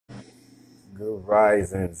Good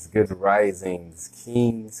risings,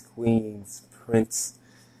 kings, queens, prince,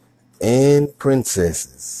 and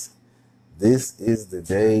princesses. This is the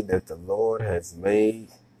day that the Lord has made.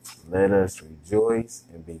 Let us rejoice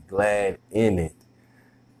and be glad in it.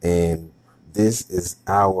 And this is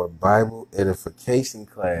our Bible edification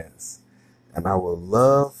class. And I would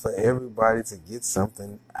love for everybody to get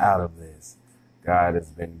something out of this. God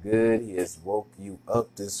has been good. He has woke you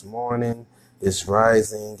up this morning, this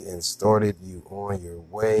rising, and started you on your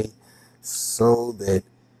way so that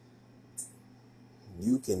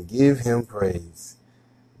you can give him praise.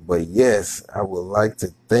 But yes, I would like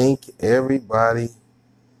to thank everybody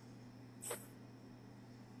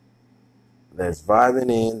that's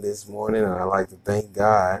vibing in this morning, and I'd like to thank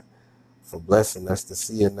God for blessing us to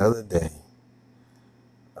see another day.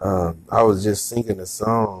 I was just singing a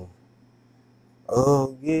song.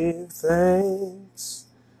 Oh, give thanks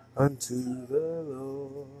unto the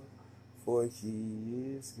Lord, for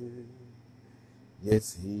he is good.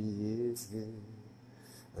 Yes, he is good.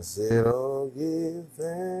 I said, oh, give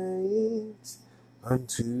thanks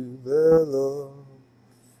unto the Lord,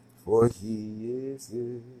 for he is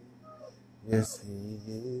good. Yes, he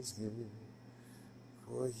is good.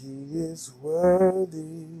 For he is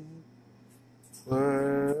worthy,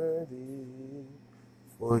 worthy.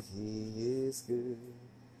 For he is good.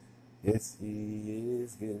 Yes, he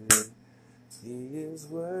is good. He is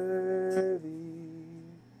worthy,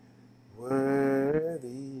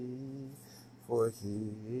 worthy. For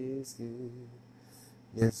he is good.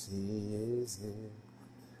 Yes, he is good.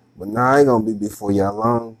 But now I ain't going to be before y'all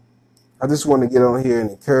long. I just want to get on here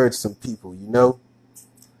and encourage some people,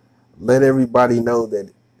 Let everybody know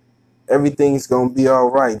that everything's going to be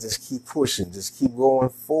all right. Just keep pushing. Just keep going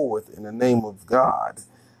forward in the name of God.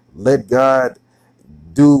 Let God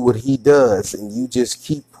do what he does, and you just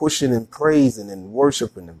keep pushing and praising and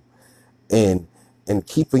worshiping him and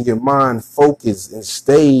keeping your mind focused and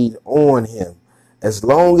stayed on him. As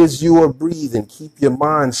long as you are breathing, keep your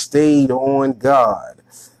mind stayed on God.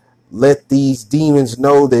 Let these demons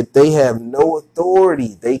know that they have no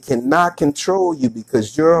authority. They cannot control you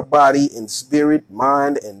because your body and spirit,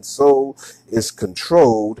 mind, and soul is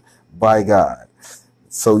controlled by God.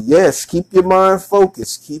 So yes, keep your mind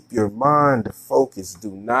focused. Keep your mind focused.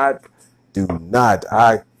 Do not,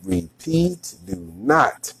 I repeat, do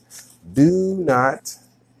not,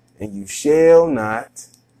 and you shall not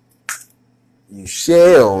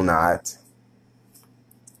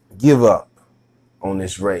give up on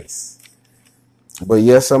this race. But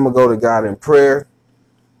yes, I'm going to go to God in prayer.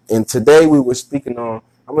 And today we were speaking on,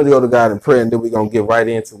 I'm going to go to God in prayer, and then we're going to get right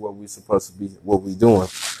into what we're supposed to be, what we're doing.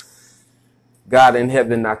 God in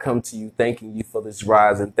heaven, I come to you thanking you for this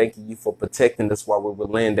rise and thanking you for protecting us while we were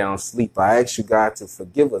laying down sleep. I ask you, God, to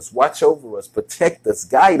forgive us, watch over us, protect us,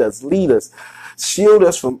 guide us, lead us, shield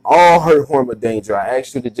us from all hurt, harm, or danger. I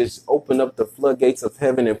ask you to just open up the floodgates of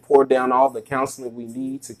heaven and pour down all the counseling we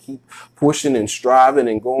need to keep pushing and striving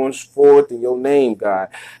and going forward in your name, God.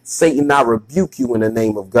 Satan, I rebuke you in the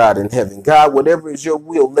name of God in heaven. God, whatever is your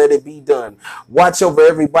will, let it be done. Watch over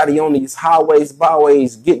everybody on these highways,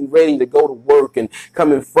 byways, getting ready to go to work and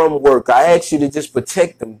coming from work. I ask you to just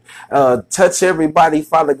protect them. Touch everybody,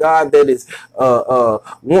 Father God, that is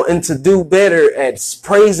wanting to do better at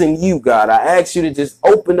praising you, God. I ask you to just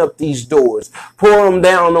open up these doors, pour them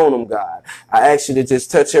down on them, God. I ask you to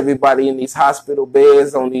just touch everybody in these hospital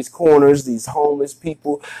beds, on these corners, these homeless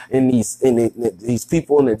people, and these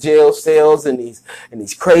people in the jail cells, and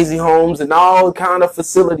these crazy homes, and all kind of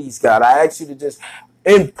facilities, God. I ask you to just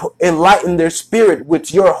enlighten their spirit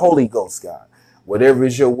with your Holy Ghost, God. Whatever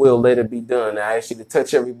is your will, let it be done. I ask you to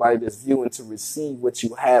touch everybody that's viewing to receive what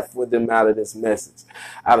you have for them out of this message,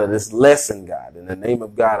 out of this lesson, God. In the name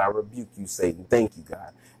of God, I rebuke you, Satan. Thank you,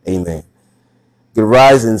 God. Amen. Good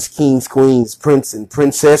risings, kings, queens, prince, and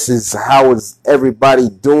princesses. How is everybody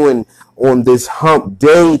doing on this hump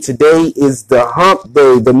day? Today is the hump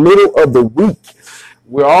day, the middle of the week.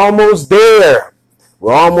 We're almost there.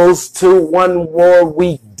 We're almost to one more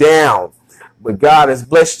week down. But God has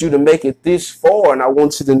blessed you to make it this far, and I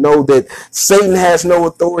want you to know that Satan has no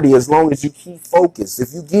authority as long as you keep focused.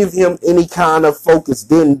 If you give him any kind of focus,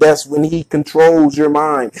 then that's when he controls your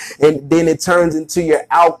mind, and then it turns into your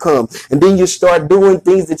outcome, and then you start doing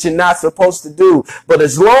things that you're not supposed to do. But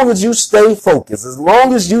as long as you stay focused, as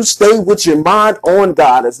long as you stay with your mind on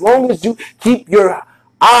God, as long as you keep your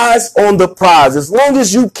eyes on the prize, as long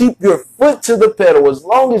as you keep your foot to the pedal, as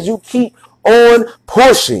long as you keep on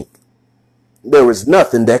pushing, there is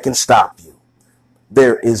nothing that can stop you.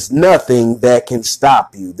 There is nothing that can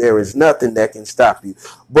stop you. There is nothing that can stop you.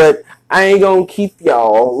 But I ain't gonna keep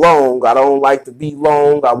y'all long. I don't like to be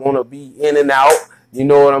long. I want to be in and out. You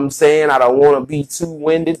know what I'm saying? I don't want to be too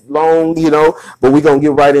winded, long, but we're going to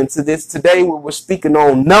get right into this. Today, we're speaking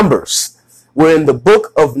on numbers. We're in the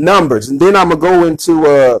book of Numbers. And then I'm going to go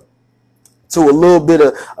into to a little bit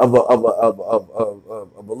of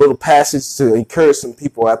a little passage to encourage some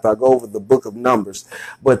people after I go over the book of Numbers.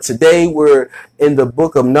 But today we're in the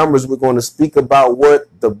book of Numbers. We're going to speak about what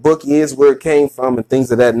the book is, where it came from, and things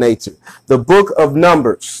of that nature. The book of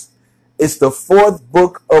Numbers is the fourth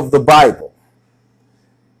book of the Bible.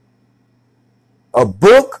 A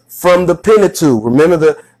book from the Pentateuch.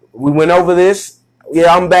 Remember we went over this?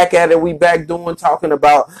 Yeah, I'm back at it. We back talking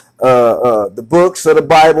about the books of the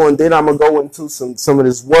Bible, and then I'm gonna go into some of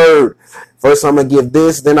this word. First, I'm gonna give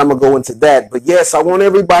this, then I'm gonna go into that. But yes, I want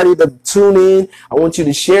everybody to tune in. I want you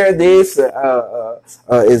to share this.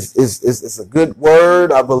 It's a good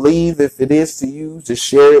word, I believe. If it is to you, just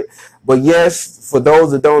share it. But yes, for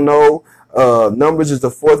those that don't know, Numbers is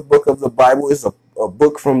the fourth book of the Bible. It's a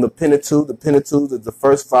book from the Pentateuch. The Pentateuch is the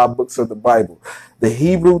first 5 books of the Bible. The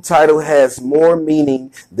Hebrew title has more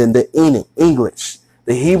meaning than the English.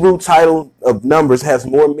 The Hebrew title of Numbers has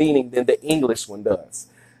more meaning than the English one does.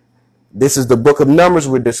 This is the book of Numbers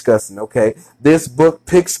we're discussing, okay? This book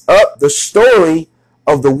picks up the story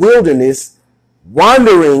of the wilderness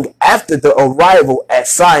wandering after the arrival at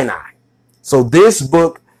Sinai. So this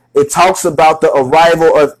book, it talks about the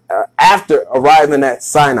arrival of after arriving at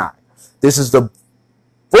Sinai. This is the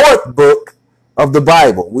fourth book of the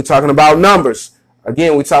Bible. We're talking about Numbers.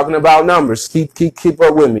 Again, we're talking about Numbers. Keep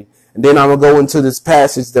up with me. And then I'm gonna go into this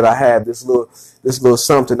passage that I have, this little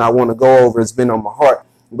something I want to go over. It's been on my heart.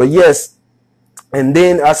 But yes, and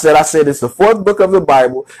then I said it's the fourth book of the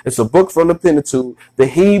Bible. It's a book from the Pentateuch. The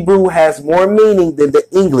Hebrew has more meaning than the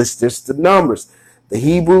English, just the numbers. The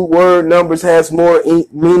Hebrew word numbers has more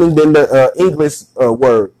meaning than the English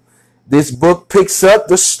word. This book picks up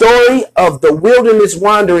the story of the wilderness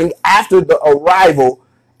wandering after the arrival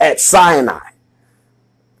at Sinai.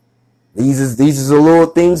 These is the little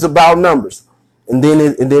things about numbers. And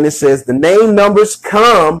then it says the name Numbers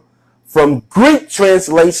come from Greek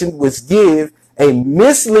translation, which give a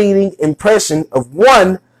misleading impression of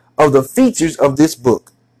one of the features of this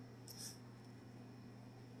book.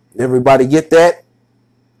 Everybody get that?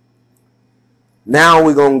 Now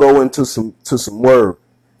we're going to go into some word.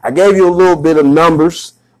 I gave you a little bit of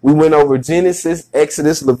numbers. We went over Genesis,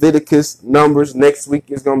 Exodus, Leviticus, Numbers. Next week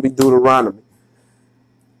is going to be Deuteronomy.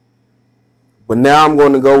 But now I'm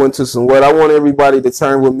going to go into some word. I want everybody to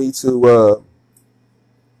turn with me to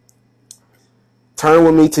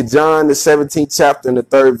John, the 17th chapter and the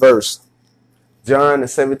 3rd verse. John, the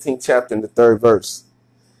 17th chapter and the 3rd verse.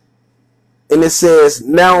 And it says,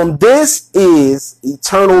 now this is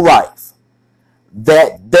eternal life,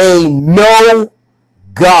 that they know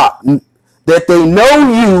God, that they know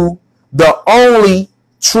you, the only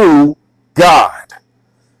true God.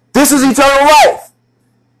 This is eternal life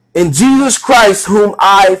in Jesus Christ, whom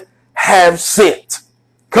I have sent.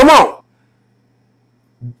 Come on.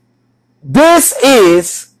 This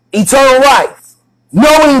is eternal life,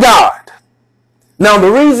 knowing God. Now,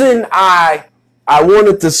 the reason I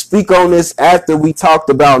wanted to speak on this after we talked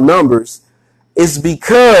about numbers is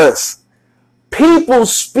because people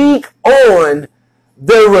speak on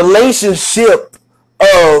their relationship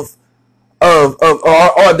or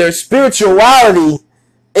their spirituality,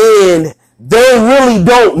 and they really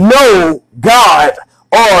don't know God,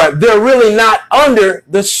 or they're really not under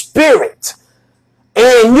the Spirit.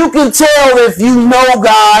 And you can tell if you know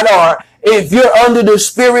God or if you're under the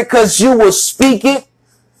Spirit, because you will speak it,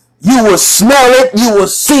 you will smell it, you will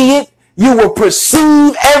see it, you will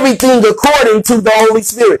perceive everything according to the Holy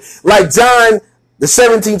Spirit. Like John, the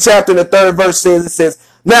 17th chapter and the 3rd verse says, it says,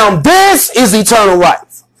 now this is eternal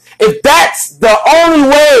life. If that's the only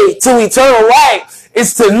way to eternal life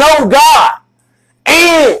is to know God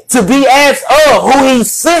and to be as of who he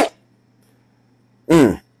sent.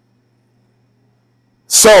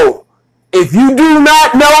 So, if you do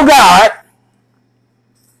not know God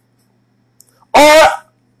or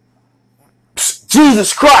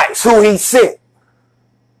Jesus Christ, who he sent,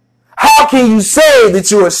 how can you say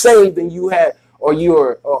that you are saved and you have, or you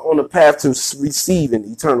are on the path to receiving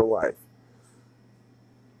eternal life?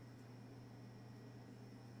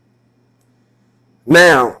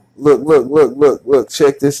 Now, look,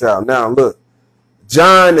 check this out. Now, look,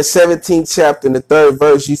 John, the 17th chapter and the 3rd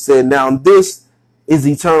verse, you said, now this is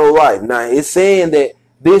eternal life. Now, it's saying that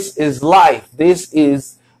this is life. This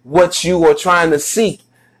is what you are trying to seek.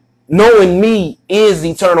 Knowing me is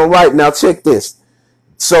eternal life. Now, check this.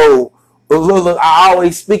 So, Look, I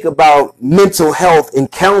always speak about mental health and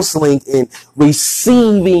counseling and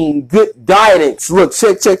receiving good guidance. Look,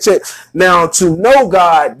 check. Now, to know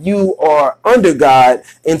God, you are under God,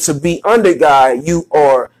 and to be under God, you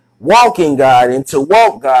are walking God, and to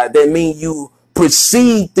walk God, that means you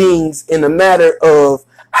perceive things in a matter of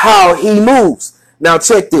how he moves. Now,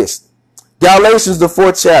 check this. Galatians, the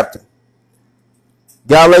 4th chapter.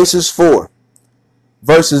 Galatians 4,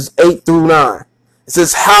 verses 8 through 9. It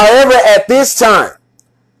says, however, at this time,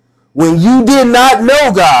 when you did not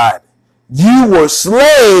know God, you were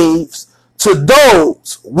slaves to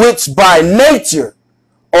those which by nature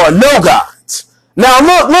are no gods. Now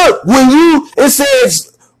look, it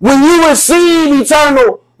says, when you receive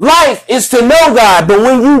eternal life is to know God, but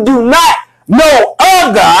when you do not know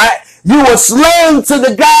of God, you are slaves to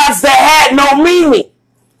the gods that had no meaning.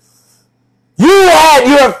 You had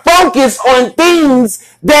your focus on things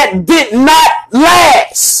that did not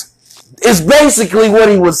last, is basically what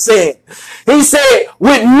he was saying. He said,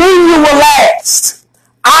 with me you will last.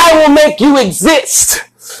 I will make you exist.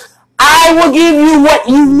 I will give you what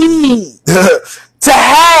you need to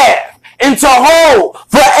have and to hold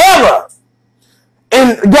forever.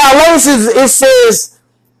 In Galatians, it says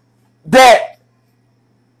that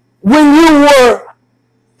when you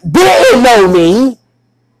didn't know me,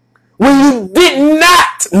 when you did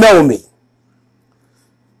not know me,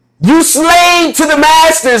 you slave to the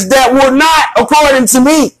masters that were not according to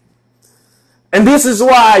me. And this is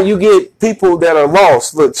why you get people that are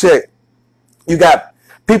lost. Look, check. You got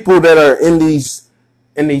people that are in these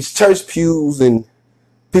church pews and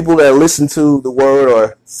people that listen to the word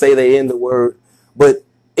or say they in the word. But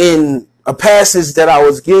in a passage that I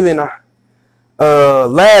was given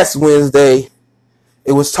last Wednesday,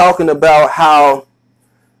 it was talking about how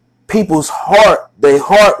people's their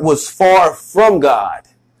heart was far from God.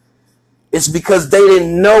 It's because they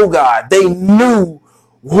didn't know God. They knew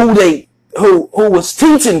who was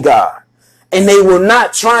teaching God, and they were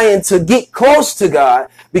not trying to get close to God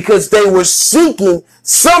because they were seeking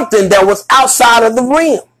something that was outside of the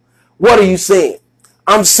realm. What are you saying?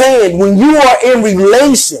 I'm saying when you are in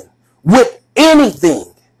relation with anything,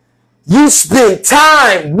 you spend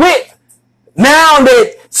time with. Now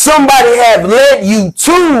that somebody have led you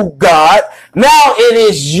to God, now it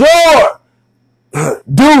is your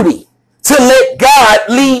duty to let God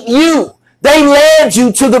lead you. They led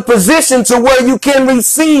you to the position to where you can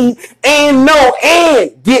receive and know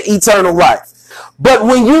and get eternal life. But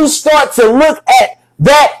when you start to look at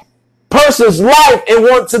that person's life and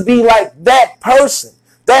want to be like that person,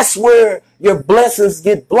 that's where your blessings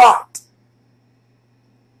get blocked.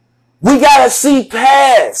 We got to see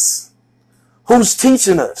past who's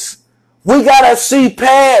teaching us. We got to see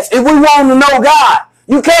past. If we want to know God,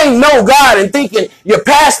 you can't know God and thinking your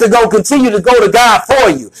pastor going to continue to go to God for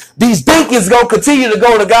you. These deacons going to continue to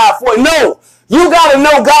go to God for you. No, you got to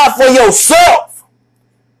know God for yourself.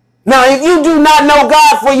 Now, if you do not know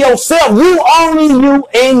God for yourself, you only you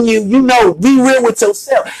and you know, be real with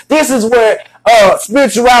yourself. This is where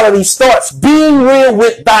spirituality starts. Being real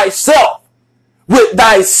with thyself. With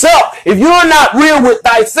thyself. If you're not real with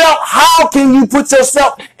thyself, how can you put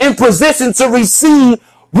yourself in position to receive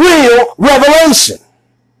real revelation?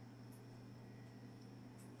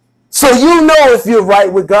 So you know if you're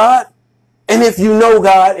right with God, and if you know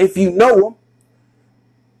God, if you know him,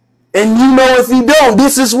 and you know if you don't.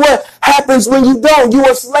 This is what happens when you don't. You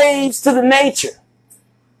are slaves to the nature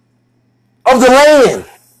of the land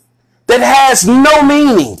that has no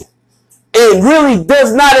meaning and really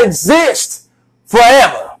does not exist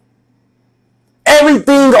forever.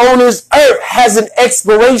 Everything on this earth has an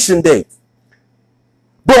expiration date.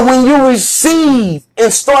 But when you receive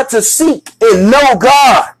and start to seek and know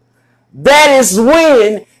God, that is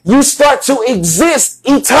when you start to exist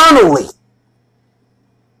eternally.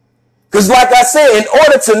 Because like I said, in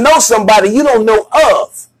order to know somebody you don't know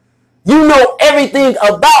of, you know everything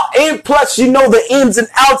about, and plus you know the ins and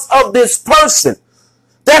outs of this person.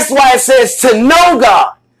 That's why it says to know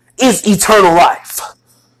God is eternal life.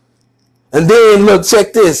 And then look,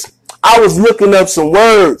 check this. I was looking up some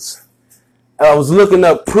words. I was looking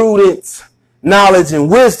up prudence, knowledge,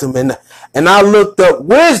 and wisdom. And I looked up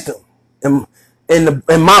wisdom in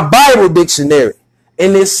my Bible dictionary.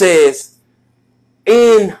 And it says,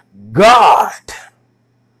 in God.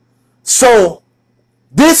 So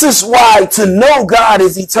this is why to know God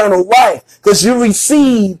is eternal life. Because you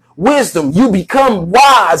receive wisdom. You become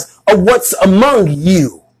wise of what's among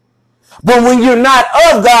you. But when you're not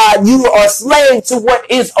of God, you are slave to what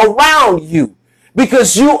is around you.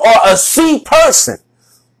 Because you are a see person.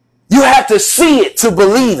 You have to see it to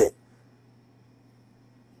believe it.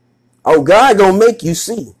 Oh, God gonna make you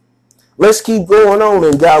see. Let's keep going on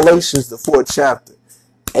in Galatians, the 4th chapter,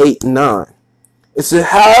 8 and 9. It says,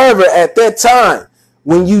 however, at that time,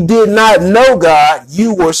 when you did not know God,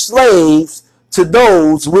 you were slaves to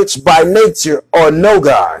those which by nature are no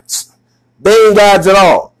gods. They ain't gods at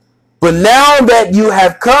all. But now that you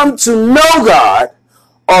have come to know God,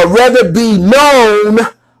 or rather be known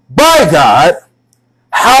by God,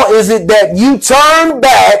 how is it that you turn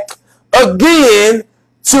back again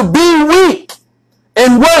to be weak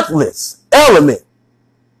and worthless element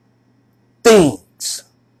things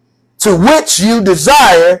to which you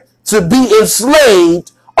desire to be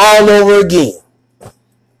enslaved all over again?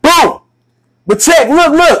 Boom. But check,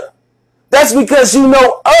 look. That's because you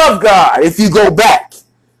know of God. If you go back,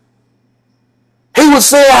 he was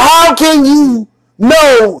saying, how can you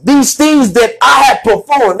know these things that I have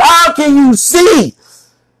performed? How can you see?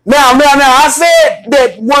 Now, I said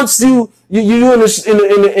that once you under the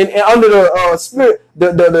spirit,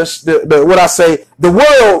 the what I say, the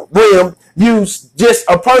world realm, you just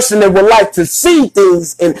a person that would like to see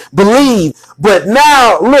things and believe. But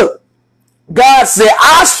now, look, God said,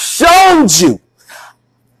 I showed you.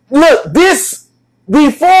 Look, this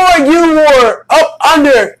before you were up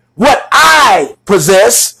under what I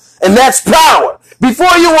possess, and that's power.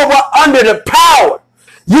 Before you were under the power,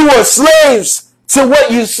 you were slaves to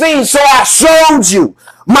what you seen. So I showed you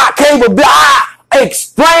my capability. I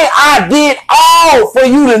explained, I did all for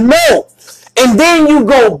you to know. And then you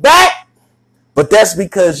go back, but that's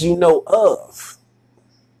because you know of.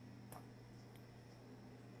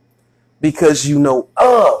 Because you know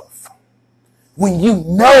of. When you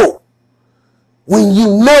know,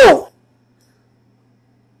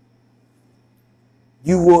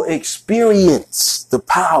 you will experience the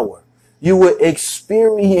power. You will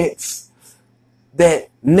experience that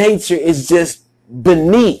nature is just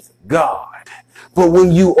beneath God. But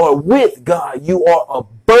when you are with God, you are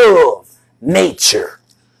above nature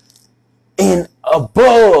and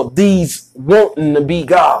above these wanting to be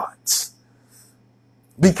gods.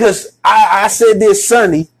 Because I said this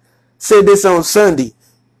on Sunday,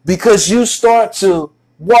 because you start to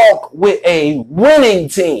walk with a winning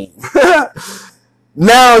team.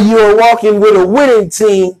 Now you are walking with a winning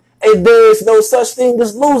team, and there is no such thing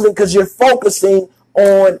as losing because you're focusing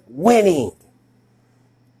on winning.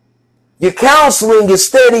 Your counseling is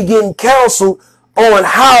steady getting counsel on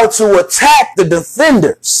how to attack the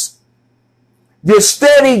defenders. You're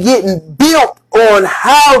steady getting built on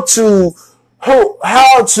how to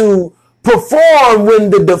perform when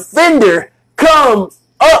the defender comes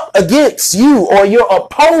up against you or your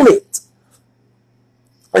opponent.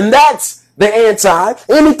 And that's the anti.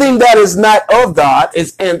 Anything that is not of God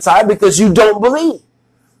is anti because you don't believe.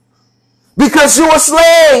 Because you are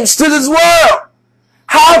slaves to this world.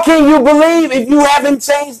 How can you believe if you haven't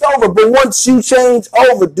changed over? But once you change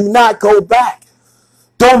over, do not go back.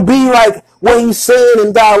 Don't be like what he's saying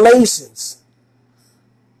in Galatians.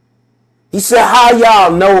 He said, how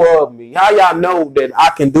y'all know of me? How y'all know that I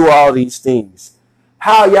can do all these things?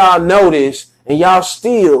 How y'all know this and y'all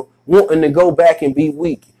still wanting to go back and be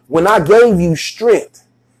weak? When I gave you strength,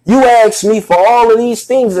 you asked me for all of these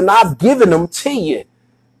things and I've given them to you.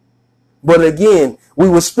 But again, we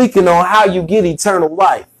were speaking on how you get eternal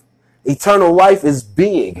life. Eternal life is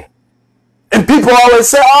big. And people always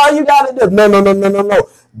say, oh, you got to do. No.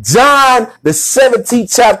 John, the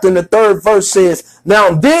 17th chapter and the 3rd verse says,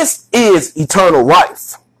 now this is eternal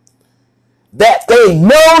life, that they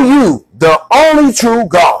know you, the only true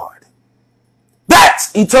God.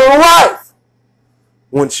 That's eternal life.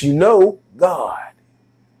 Once you know God,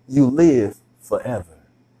 you live forever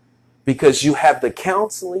because you have the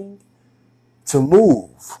counseling to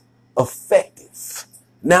move effective.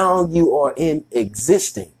 Now you are in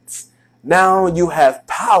existence. Now you have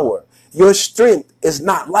power. Your strength is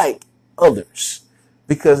not like others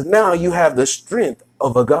because now you have the strength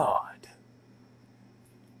of a God.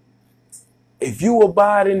 If you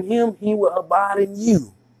abide in him, he will abide in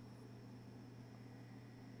you.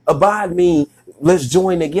 Abide means let's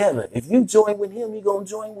join together. If you join with him, he's going to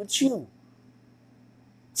join with you.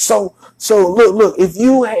 So look, if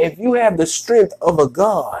you have the strength of a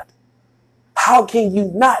God, how can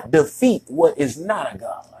you not defeat what is not a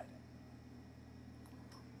God?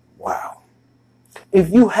 Wow.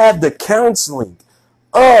 If you have the counseling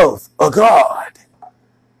of a God,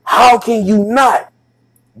 how can you not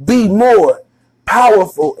be more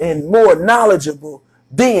powerful and more knowledgeable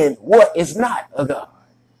than what is not a God?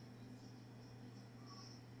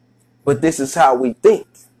 But this is how we think.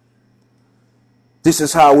 This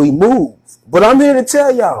is how we move. But I'm here to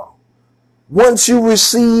tell y'all, once you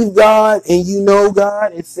receive God and you know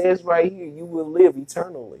God, it says right here, you will live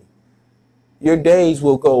eternally. Your days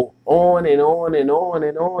will go on and on and on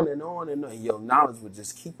and on and on and on. Your knowledge will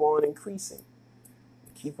just keep on increasing.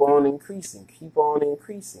 Keep on increasing. Keep on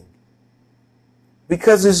increasing.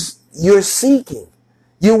 Because you're seeking.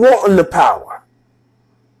 You're wanting the power.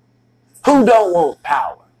 Who don't want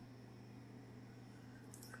power?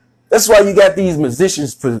 That's why you got these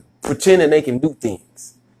musicians pretending they can do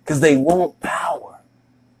things. Because they want power.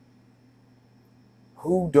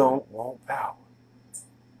 Who don't want power?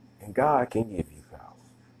 And God can give you power.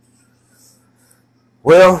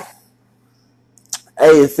 Well,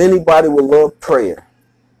 hey, if anybody would love prayer.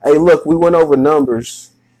 Hey, look, we went over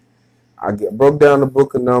Numbers. I broke down the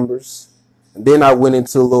book of Numbers. And then I went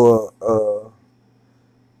into a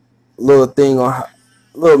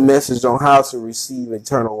little message on how to receive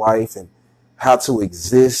eternal life and how to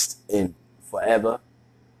exist in forever.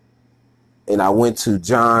 And I went to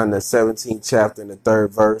John, the 17th chapter and the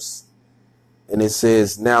 3rd verse. And it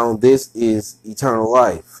says, now this is eternal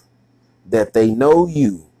life, that they know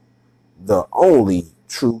you, the only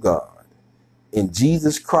true God, in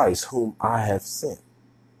Jesus Christ, whom I have sent.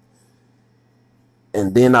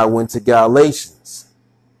 And then I went to Galatians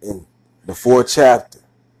in the 4th chapter,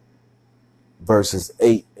 verses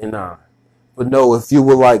 8 and 9. But no, if you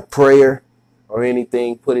would like prayer or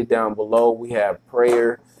anything, put it down below. We have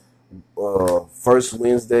prayer first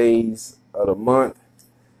Wednesdays of the month.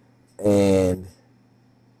 And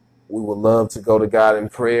we would love to go to God in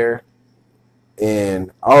prayer. And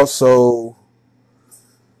also,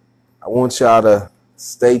 I want y'all to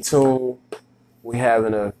stay tuned. We're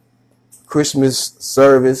having a Christmas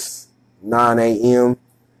service, 9 a.m.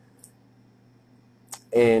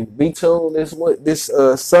 And be tuned this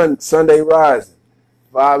Sunday Rising.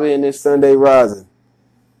 Vibe in this Sunday Rising.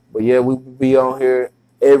 But yeah, we will be on here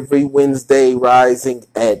every Wednesday rising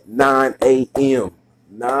at 9 a.m.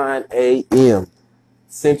 9 a.m.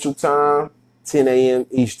 Central Time, 10 a.m.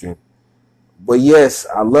 Eastern. But yes,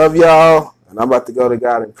 I love y'all. And I'm about to go to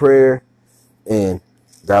God in prayer. And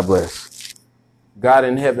God bless. God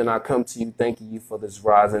in heaven, I come to you thanking you for this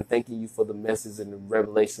rising, thanking you for the message and the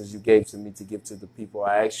revelations you gave to me to give to the people.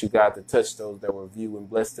 I ask you, God, to touch those that were viewing and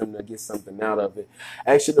bless them to get something out of it.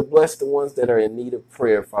 I ask you to bless the ones that are in need of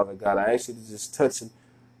prayer, Father God. I ask you to just touch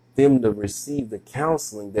them to receive the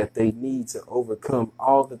counseling that they need to overcome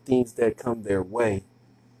all the things that come their way.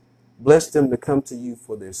 Bless them to come to you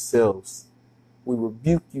for themselves. We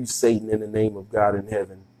rebuke you, Satan, in the name of God in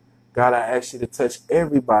heaven. God, I ask you to touch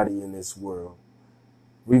everybody in this world.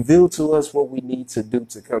 Reveal to us what we need to do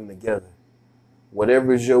to come together.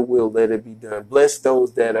 Whatever is your will, let it be done. Bless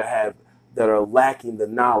those that are lacking the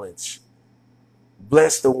knowledge.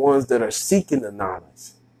 Bless the ones that are seeking the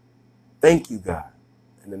knowledge. Thank you, God.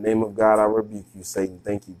 In the name of God, I rebuke you, Satan.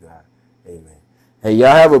 Thank you, God. Amen. Hey, y'all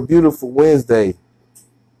have a beautiful Wednesday.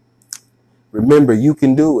 Remember, you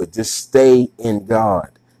can do it. Just stay in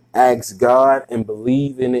God. Ask God and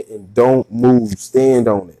believe in it and don't move. Stand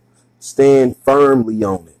on it. Stand firmly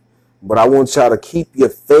on it. But I want y'all to keep your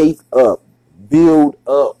faith up. Build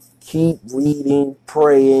up. Keep reading,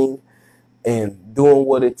 praying, and doing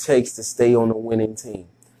what it takes to stay on the winning team.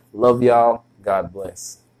 Love y'all. God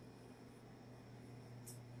bless.